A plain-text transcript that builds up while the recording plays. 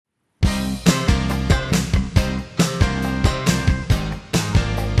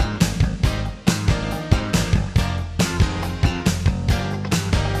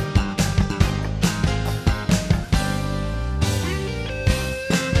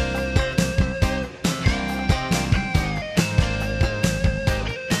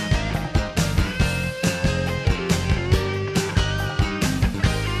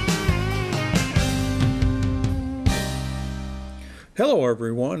Hello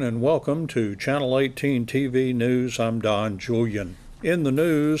everyone and welcome to Channel 18 TV News. I'm Don Julian. In the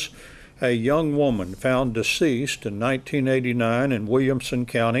news, a young woman found deceased in 1989 in Williamson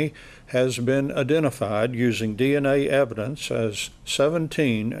County has been identified using DNA evidence as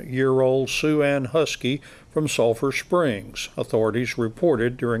 17-year-old Sue Ann Husky from Sulphur Springs, authorities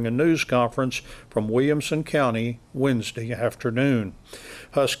reported during a news conference from Williamson County Wednesday afternoon.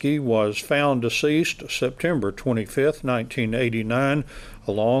 Husky was found deceased September 25, 1989,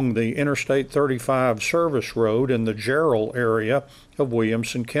 along the Interstate 35 service road in the Jarrell area of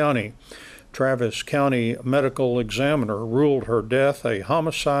Williamson County. Travis County Medical Examiner ruled her death a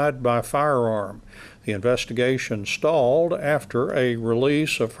homicide by firearm. The investigation stalled after a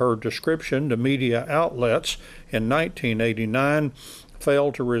release of her description to media outlets in 1989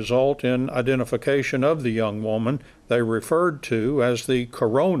 failed to result in identification of the young woman they referred to as the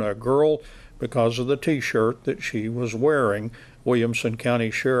Corona Girl because of the T-shirt that she was wearing, Williamson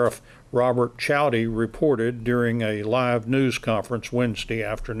County Sheriff Robert Ch.18 reported during a live news conference Wednesday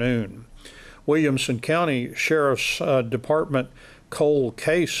afternoon. Williamson County Sheriff's Department cold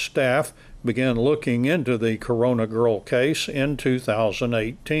case staff began looking into the Corona Girl case in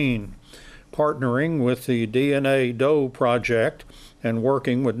 2018. Partnering with the DNA Doe Project and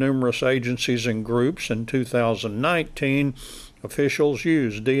working with numerous agencies and groups in 2019, officials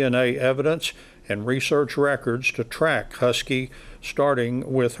used DNA evidence and research records to track Husky,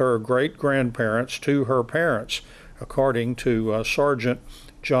 starting with her great-grandparents to her parents, according to Sergeant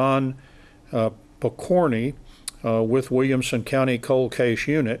John Pokorny with Williamson County Cold Case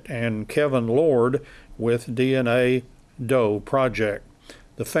Unit and Kevin Lord with DNA Doe Project.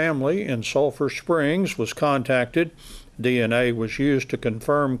 The family in Sulphur Springs was contacted. DNA was used to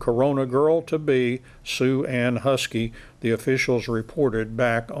confirm Corona Girl to be Sue Ann Husky, the officials reported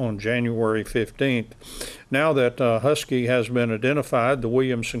back on January 15th. Now that Husky has been identified, the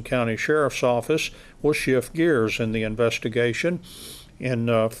Williamson County Sheriff's Office will shift gears in the investigation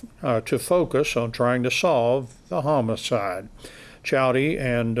to focus on trying to solve the homicide. Ch.18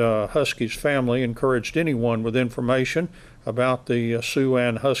 and Husky's family encouraged anyone with information about the Sue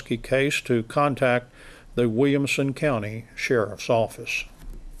Ann Husky case to contact the Williamson County Sheriff's Office.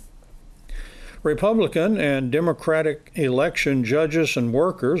 Republican and Democratic election judges and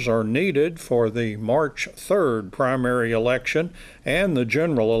workers are needed for the March 3rd primary election and the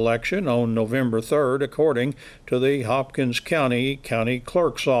general election on November 3rd, according to the Hopkins County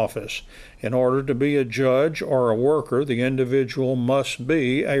Clerk's Office. In order to be a judge or a worker, the individual must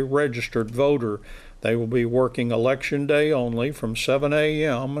be a registered voter. They will be working Election Day only from 7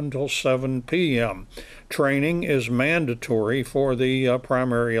 a.m. until 7 p.m. Training is mandatory for the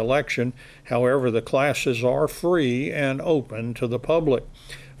primary election. However, the classes are free and open to the public.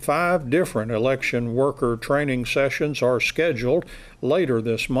 5 different election worker training sessions are scheduled later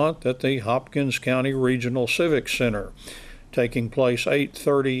this month at the Hopkins County Regional Civic Center, taking place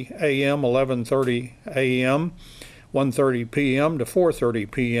 8:30 a.m., 11:30 a.m., 1:30 p.m. to 4:30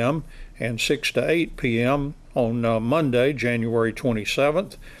 p.m., and 6 to 8 p.m. on Monday, January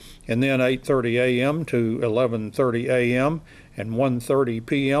 27th, and then 8:30 a.m. to 11:30 a.m. and 1:30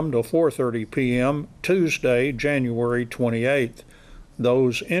 p.m. to 4:30 p.m. Tuesday, January 28th.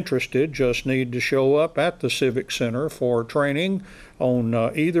 Those interested just need to show up at the Civic Center for training on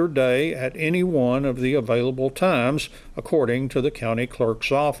either day at any one of the available times, according to the county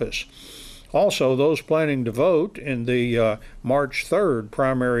clerk's office. Also, those planning to vote in the March 3rd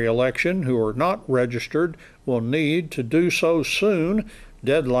primary election who are not registered will need to do so soon.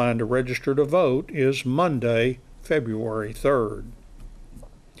 Deadline to register to vote is Monday, February 3rd.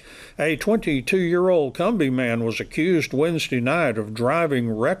 A 22-year-old Cumbie man was accused Wednesday night of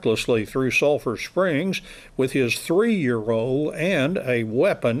driving recklessly through Sulphur Springs with his 3-year-old and a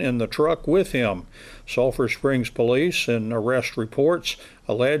weapon in the truck with him. Sulphur Springs police in arrest reports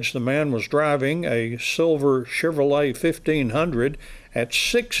allege the man was driving a silver Chevrolet 1500 at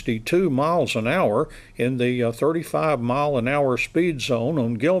 62 miles an hour in the 35-mile-an-hour speed zone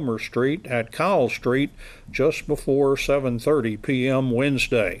on Gilmer Street at Kyle Street just before 7:30 p.m.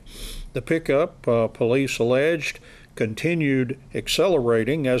 Wednesday. The pickup, police alleged, continued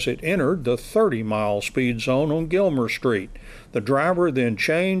accelerating as it entered the 30-mile speed zone on Gilmer Street. The driver then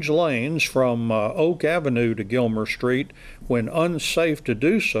changed lanes from Oak Avenue to Gilmer Street when unsafe to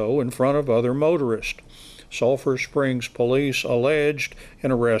do so in front of other motorists. Sulphur Springs police alleged in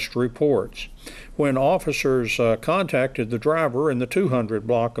arrest reports. When officers contacted the driver in the 200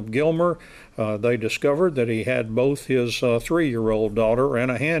 block of Gilmer, they discovered that he had both his 3-year-old daughter and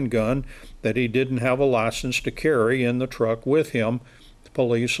a handgun that he didn't have a license to carry in the truck with him.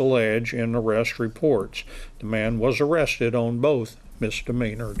 police allege in arrest reports. The man was arrested on both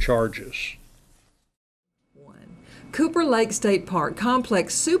misdemeanor charges. Cooper Lake State Park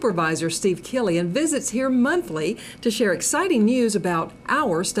Complex Supervisor Steve Killian visits here monthly to share exciting news about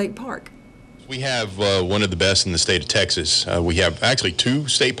our state park. We have one of the best in the state of Texas. We have actually two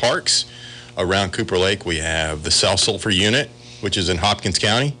state parks around Cooper Lake. We have the South Sulphur Unit, which is in Hopkins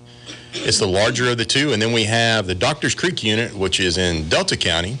County. It's the larger of the two. And then we have the Doctors Creek Unit, which is in Delta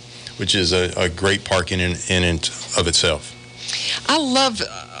County, which is a great park in and of itself. I love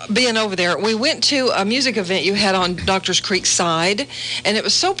being over there. We went to a music event you had on Doctors Creek side, and it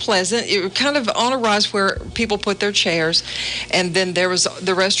was so pleasant. It was kind of on a rise where people put their chairs, and then there was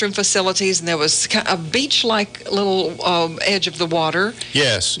the restroom facilities, and there was kind of a beach-like little edge of the water.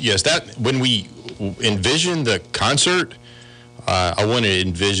 Yes. That when we envisioned the concert, I wanted to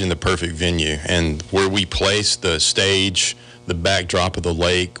envision the perfect venue, and where we placed the stage, the backdrop of the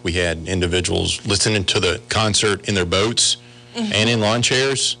lake. We had individuals listening to the concert in their boats. Mm-hmm. And in lawn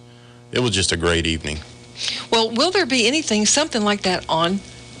chairs. It was just a great evening. Well, will there be something like that on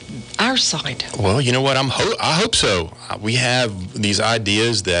our side? Well, you know what? I hope so. We have these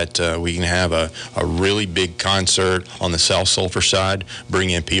ideas that we can have a really big concert on the South Sulphur side, bring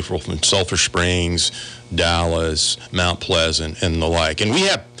in people from Sulphur Springs, Dallas, Mount Pleasant, and the like. And we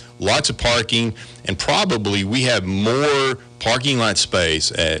have lots of parking, and probably we have more parking lot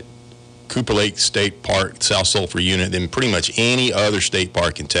space at Cooper Lake State Park South Sulphur Unit than pretty much any other state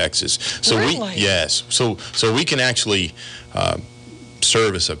park in Texas. So really? So we can actually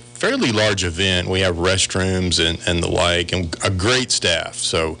service a fairly large event. We have restrooms and the like, and a great staff.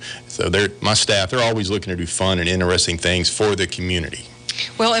 So my staff, they're always looking to do fun and interesting things for the community.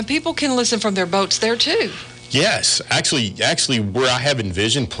 Well, and people can listen from their boats there too. Yes, actually, where I have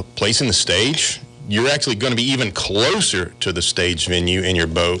envisioned placing the stage, you're actually going to be even closer to the stage venue in your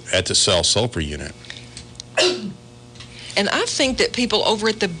boat at the South Sulphur Unit. And I think that people over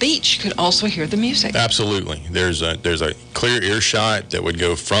at the beach could also hear the music. Absolutely. There's a clear earshot that would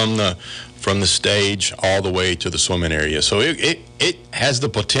go from the stage all the way to the swimming area. So it has the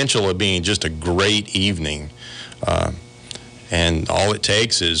potential of being just a great evening. And all it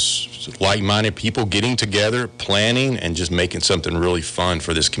takes is like-minded people getting together, planning, and just making something really fun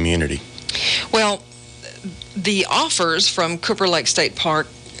for this community. Well, the offers from Cooper Lake State Park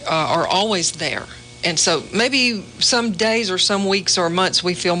are always there. And so maybe some days or some weeks or months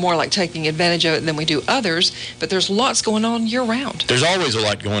we feel more like taking advantage of it than we do others, but there's lots going on year-round. There's always a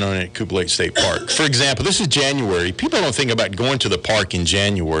lot going on at Cooper Lake State Park. For example, this is January. People don't think about going to the park in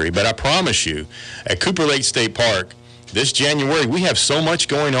January, but I promise you, at Cooper Lake State Park, this January, we have so much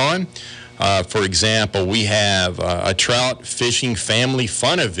going on. For example, we have a trout fishing family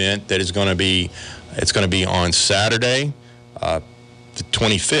fun event that is going to be on Saturday, the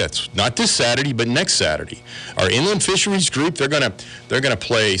 25th. Not this Saturday, but next Saturday. Our inland fisheries group, they're going to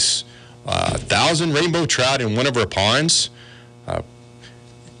place 1,000 rainbow trout in one of our ponds.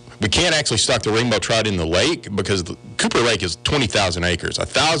 We can't actually stock the rainbow trout in the lake because Cooper Lake is 20,000 acres.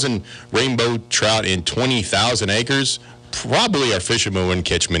 1,000 rainbow trout in 20,000 acres. Probably our fishermen wouldn't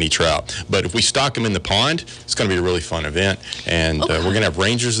catch many trout. But if we stock them in the pond, it's going to be a really fun event. And we're going to have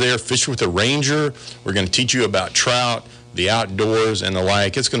rangers there, fish with a ranger. We're going to teach you about trout, the outdoors, and the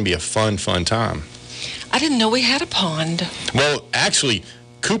like. It's going to be a fun time. I didn't know we had a pond. Well, actually,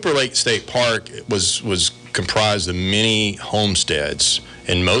 Cooper Lake State Park was comprised of many homesteads.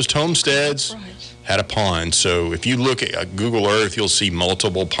 And most homesteads had a pond. So if you look at Google Earth, you'll see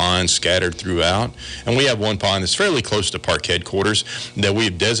multiple ponds scattered throughout. And we have one pond that's fairly close to park headquarters that we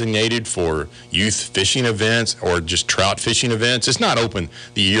have designated for youth fishing events or just trout fishing events. It's not open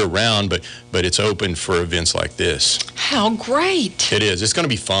the year round, but it's open for events like this. How great. It is. It's going to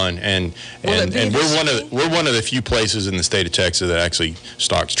be fun. And we're one of the few places in the state of Texas that actually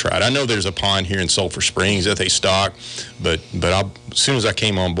stocks trout. I know there's a pond here in Sulphur Springs that they stock, but as soon as I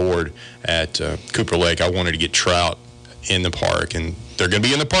came on board at Cooper Lake, I wanted to get trout in the park, and they're going to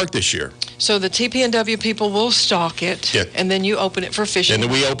be in the park this year. So the TPNW people will stock it, and then you open it for fishing. And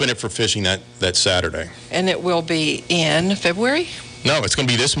then we open it for fishing that Saturday. And it will be in February? No, it's going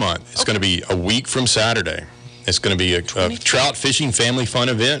to be this month. It's going to be a week from Saturday. It's going to be a trout fishing family fun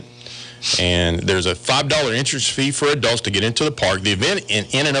event. And there's a $5 entrance fee for adults to get into the park. The event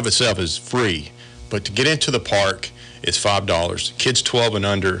in and of itself is free, but to get into the park, it's $5. Kids 12 and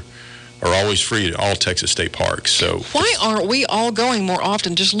under are always free at all Texas state parks. So why aren't we all going more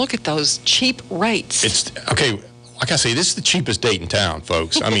often? Just look at those cheap rates. It's okay. Like I say, this is the cheapest date in town,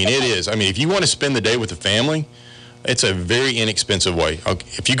 folks. I mean, it is. I mean, if you want to spend the day with the family, It's a very inexpensive way. Okay,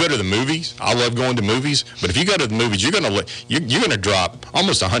 if you go to the movies, I love going to movies, but if you go to the movies, you're gonna drop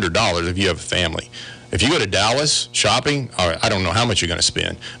almost $100 if you have a family. If you go to Dallas shopping, I don't know how much you're going to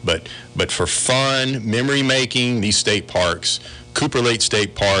spend, but for fun, memory making, these state parks, Cooper Lake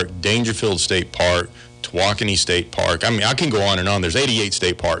State Park, Dangerfield State Park, Tawakoni State Park. I mean, I can go on and on. There's 88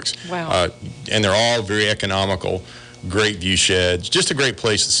 state parks. Wow. And they're all very economical, great view sheds, just a great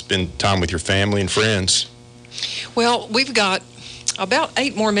place to spend time with your family and friends. Well, we've got about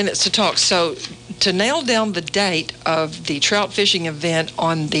 8 more minutes to talk. So to nail down the date of the trout fishing event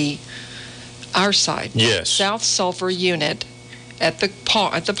on our side, yes, South Sulphur Unit at the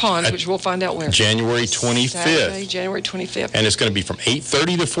pond, which we'll find out where. January 25th. Saturday, January 25th. And it's going to be from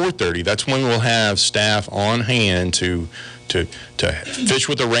 8:30 to 4:30. That's when we'll have staff on hand to fish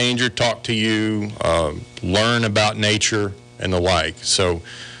with the ranger, talk to you, learn about nature and the like. So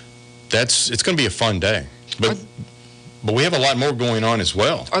it's going to be a fun day. But we have a lot more going on as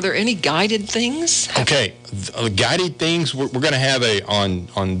well. Are there any guided things? Okay, guided things. We're going to have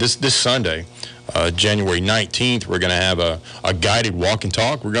on this Sunday, January 19th. We're going to have a guided walk and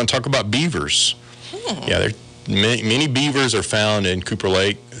talk. We're going to talk about beavers. Yeah, many beavers are found in Cooper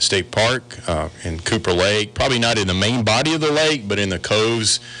Lake State Park, in Cooper Lake. Probably not in the main body of the lake, but in the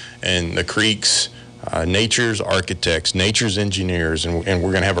coves and the creeks. Nature's architects, nature's engineers, and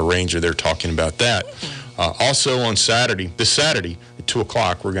we're going to have a ranger there talking about that. Also on this Saturday at 2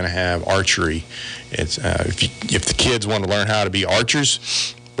 o'clock, we're going to have archery. It's if the kids want to learn how to be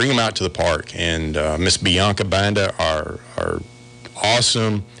archers, bring them out to the park. And Miss Bianca Banda, our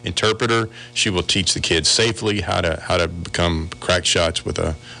awesome interpreter, she will teach the kids safely how to become crack shots with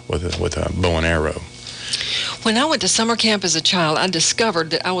a bow and arrow. When I went to summer camp as a child, I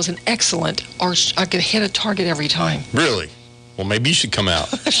discovered that I was an excellent archer. I could hit a target every time. Really? Well, maybe you should come out.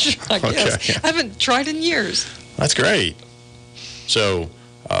 Sure, I guess. Okay. I haven't tried in years. That's great. So,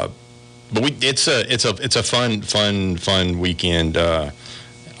 but it's a fun weekend.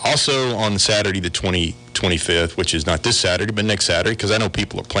 Also on Saturday the 25th, which is not this Saturday but next Saturday, because I know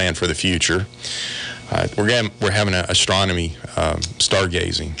people are planning for the future. We're having an astronomy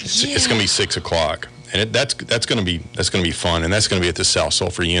stargazing. It's going to be 6 o'clock. And that's going to be fun, and that's going to be at the South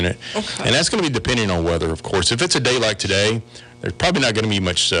Sulphur Unit. Okay. And that's going to be depending on weather, of course. If it's a day like today, there's probably not going to be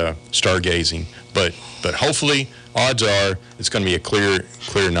much stargazing, but hopefully, odds are it's going to be a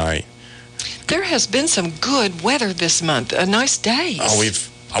clear night. There has been some good weather this month. Nice days. Oh,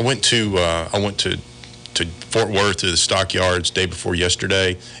 I went to Fort Worth to the stockyards day before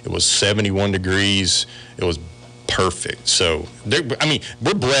yesterday. It was 71 degrees. It was perfect. So,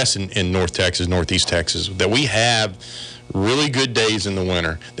 we're blessed in North Texas, Northeast Texas, that we have really good days in the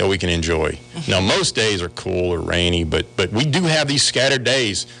winter that we can enjoy. Now, most days are cool or rainy, but we do have these scattered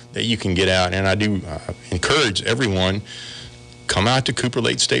days that you can get out, and I do encourage everyone, come out to Cooper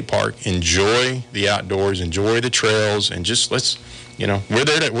Lake State Park, enjoy the outdoors, enjoy the trails, and just we're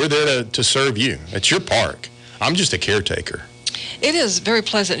there to serve you. It's your park. I'm just a caretaker. It is very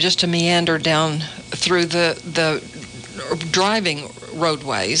pleasant just to meander down through the driving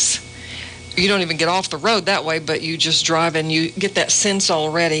roadways. You don't even get off the road that way, but you just drive and you get that sense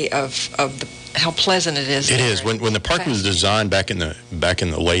already of how pleasant it is. It is. When the park was designed back in the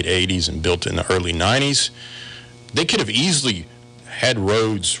late 80s and built in the early 90s, they could have easily had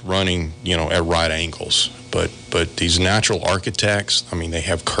roads running, at right angles. But these natural architects, they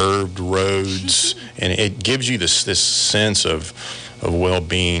have curved roads, and it gives you this sense of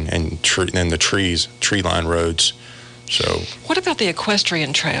well-being and the tree-lined roads. So. What about the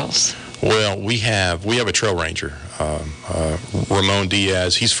equestrian trails? Well, we have a trail ranger, Ramon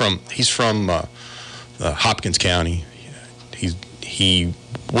Diaz. He's from Hopkins County. We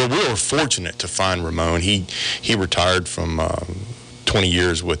were fortunate to find Ramon. He retired from 20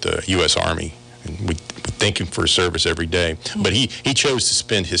 years with the U.S. Army, and we thank him for his service every day. But he chose to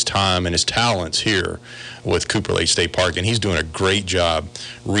spend his time and his talents here with Cooper Lake State Park, and he's doing a great job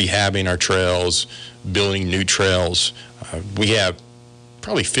rehabbing our trails, building new trails. We have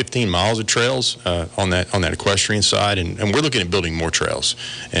probably 15 miles of trails on that equestrian side, and we're looking at building more trails.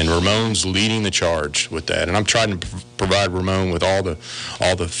 And Ramon's leading the charge with that, and I'm trying to provide Ramon with all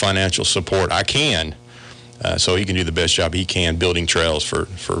the financial support I can, so he can do the best job he can building trails for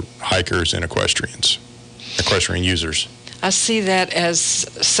hikers and equestrian users. I see that as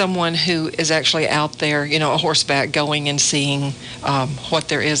someone who is actually out there, a horseback, going and seeing what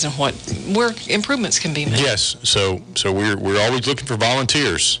there is and where improvements can be made. Yes, so we're always looking for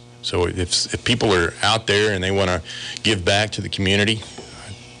volunteers. So if people are out there and they want to give back to the community,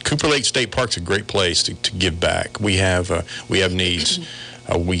 Cooper Lake State Park's a great place to give back. We have needs.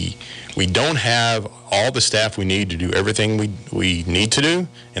 We don't have all the staff we need to do everything we need to do,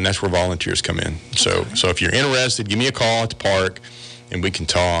 and that's where volunteers come in. So if you're interested, give me a call at the park, and we can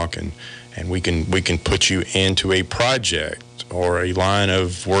talk, and we can put you into a project or a line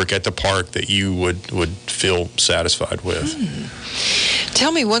of work at the park that you would feel satisfied with.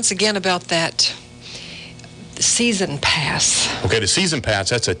 Tell me once again about that season pass. Okay, the season pass,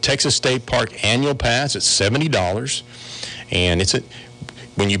 that's a Texas State Park annual pass. It's $70, and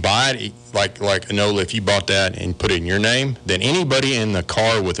when you buy it, like a NOLA, if you bought that and put it in your name, then anybody in the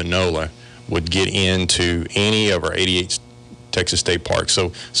car with a NOLA would get into any of our 88 Texas State Parks.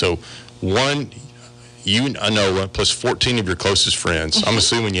 So one, you a NOLA plus 14 of your closest friends. I'm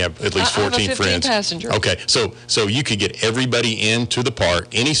assuming you have at least 14 I have a 15 friends. Passenger. Okay, so you could get everybody into the park,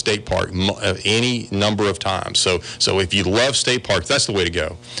 any state park, any number of times. So if you love state parks, that's the way to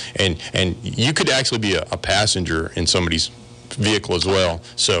go. And you could actually be a passenger in somebody's vehicle as well.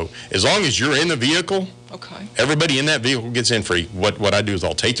 So as long as you're in the vehicle, okay, everybody in that vehicle gets in free. What I do is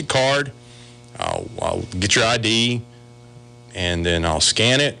I'll take the card, I'll get your ID, and then I'll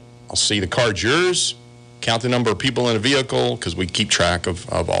scan it. I'll see the card's yours, count the number of people in the vehicle, because we keep track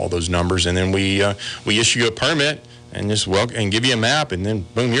of all those numbers, and then we issue you a permit and and give you a map, and then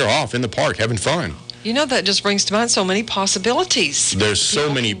boom, you're off in the park having fun. You know, that just brings to mind so many possibilities. There's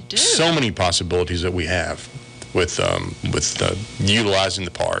so many possibilities that we have with utilizing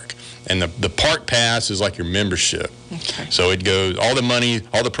the park. And the park pass is like your membership. Okay. So it goes, all the money,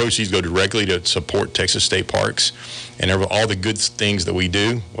 all the proceeds go directly to support Texas State Parks, and all the good things that we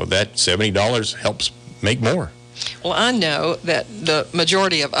do. Well, that $70 helps make more. Well, I know that the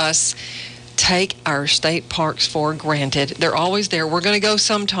majority of us take our state parks for granted. They're always there. We're going to go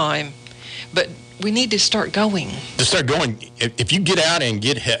sometime, but we need to start going. To start going, if you get out and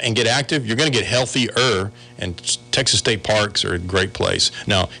get active, you're going to get healthier, and Texas State Parks are a great place.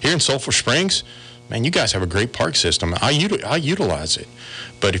 Now, here in Sulphur Springs, man, you guys have a great park system. I utilize it.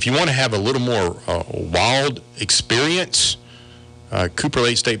 But if you want to have a little more wild experience, Cooper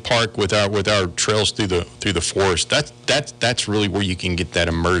Lake State Park with our trails through the forest, that's really where you can get that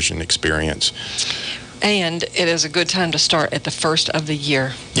immersion experience. And it is a good time to start at the first of the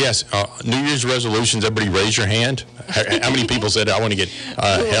year. Yes. New Year's resolutions, everybody raise your hand. How many people said, I want to get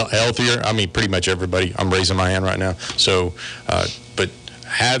healthier? I mean, pretty much everybody. I'm raising my hand right now. So, but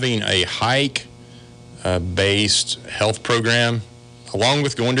having a hike-based health program, along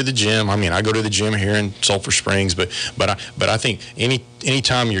with going to the gym. I mean, I go to the gym here in Sulphur Springs, but I think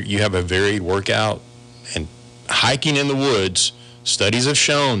anytime you have a varied workout, and hiking in the woods, studies have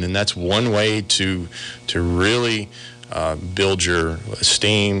shown, and that's one way to really build your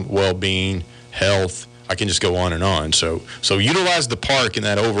esteem, well-being, health. I can just go on and on. So utilize the park in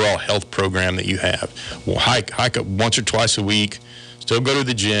that overall health program that you have. We'll hike up once or twice a week. Still go to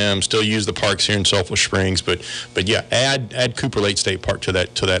the gym. Still use the parks here in Sulphur Springs. But yeah, add Cooper Lake State Park to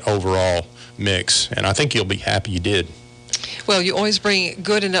that overall mix, and I think you'll be happy you did. Well, you always bring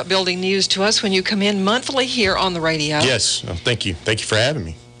good and upbuilding news to us when you come in monthly here on the radio. Yes. Thank you. Thank you for having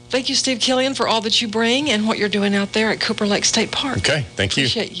me. Thank you, Steve Killian, for all that you bring and what you're doing out there at Cooper Lake State Park. Okay. Thank you.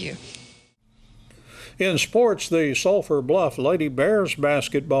 Appreciate you. In sports, the Sulphur Bluff Lady Bears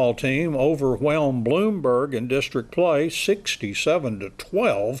basketball team overwhelmed Bloomburg in district play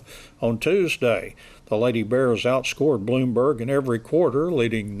 67-12 on Tuesday. The Lady Bears outscored Bloomburg in every quarter,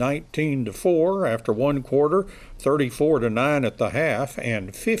 leading 19-4 after one quarter, 34-9 at the half,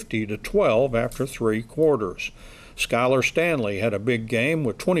 and 50-12 after three quarters. Skylar Stanley had a big game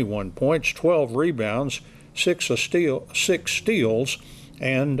with 21 points, 12 rebounds, 6 steals,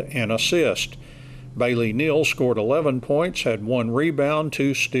 and an assist. Bailey Neal scored 11 points, had 1 rebound,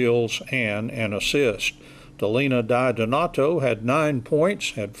 2 steals, and an assist. Delina DiDonato had 9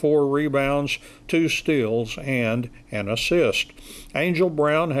 points, had 4 rebounds, 2 steals, and an assist. Angel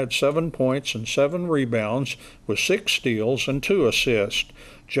Brown had 7 points and 7 rebounds with 6 steals and 2 assists.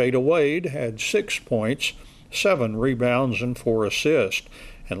 Jada Wade had 6 points, 7 rebounds, and 4 assists.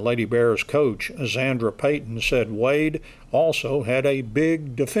 And Lady Bears coach Zandra Payton said Wade also had a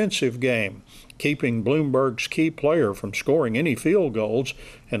big defensive game, keeping Bloomburg's key player from scoring any field goals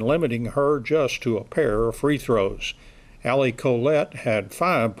and limiting her just to a pair of free throws. Allie Collette had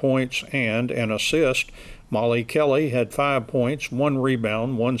 5 points and an assist. Molly Kelly had 5 points, 1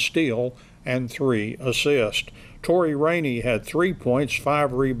 rebound, 1 steal, and 3 assists. Tori Rainey had 3 points,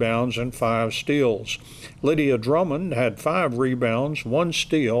 5 rebounds, and 5 steals. Lydia Drummond had 5 rebounds, 1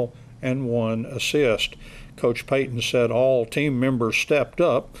 steal, and 1 assist. Coach Payton said all team members stepped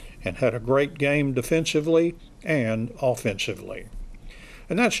up and had a great game defensively and offensively.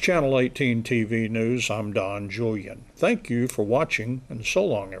 And that's Channel 18 TV News. I'm Don Julian. Thank you for watching, and so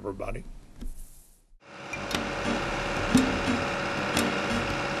long, everybody.